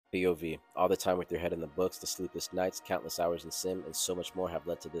POV. All the time with your head in the books, the sleepless nights, countless hours in sim, and so much more have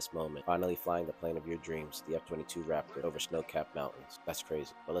led to this moment. Finally flying the plane of your dreams, the F-22 Raptor, over snow-capped mountains. That's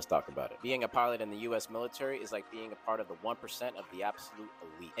crazy, but let's talk about it. Being a pilot in the US military is like being a part of the 1% of the absolute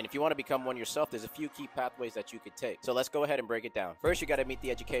elite. And if you want to become one yourself, there's a few key pathways that you could take. So let's go ahead and break it down. First, you got to meet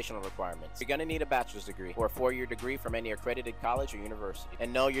the educational requirements. You're going to need a bachelor's degree or a 4-year degree from any accredited college or university.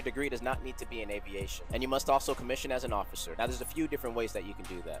 And no, your degree does not need to be in aviation. And you must also commission as an officer. Now, there's a few different ways that you can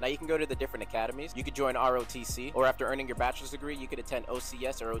do that. Now, you can go to the different academies. You could join ROTC, or after earning your bachelor's degree, you could attend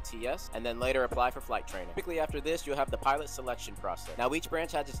OCS or OTS, and then later apply for flight training. Quickly after this, you'll have the pilot selection process. Now, each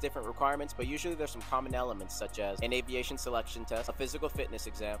branch has its different requirements, but usually there's some common elements such as an aviation selection test, a physical fitness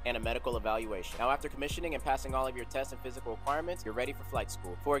exam, and a medical evaluation. Now, after commissioning and passing all of your tests and physical requirements, you're ready for flight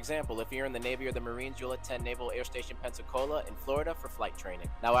school. For example, if you're in the Navy or the Marines, you'll attend Naval Air Station Pensacola in Florida for flight training.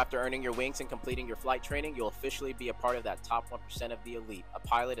 Now, after earning your wings and completing your flight training, you'll officially be a part of that top 1% of the elite, a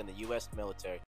pilot in the US military.